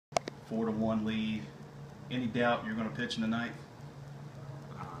4-1 lead. Any doubt you're going to pitch in the ninth?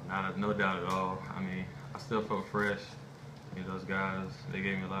 No doubt at all. I mean, I still felt fresh. I mean, those guys, they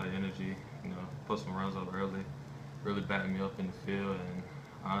gave me a lot of energy. You know, put some runs up early, really batted me up in the field, and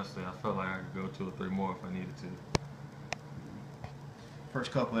honestly, I felt like I could go 2 or 3 more if I needed to.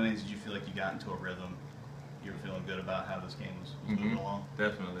 First couple innings, did you feel like you got into a rhythm? You were feeling good about how this game was moving along?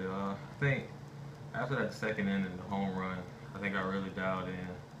 Definitely. I think after that second inning, the home run, I think I really dialed in.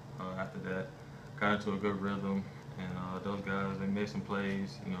 After that, got into a good rhythm, and those guys, they made some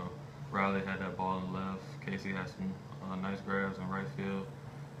plays. You know, Riley had that ball in the left. Casey had some nice grabs in right field.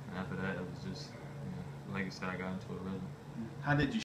 And after that, it was just, you know, like you said, I got into a rhythm. How did you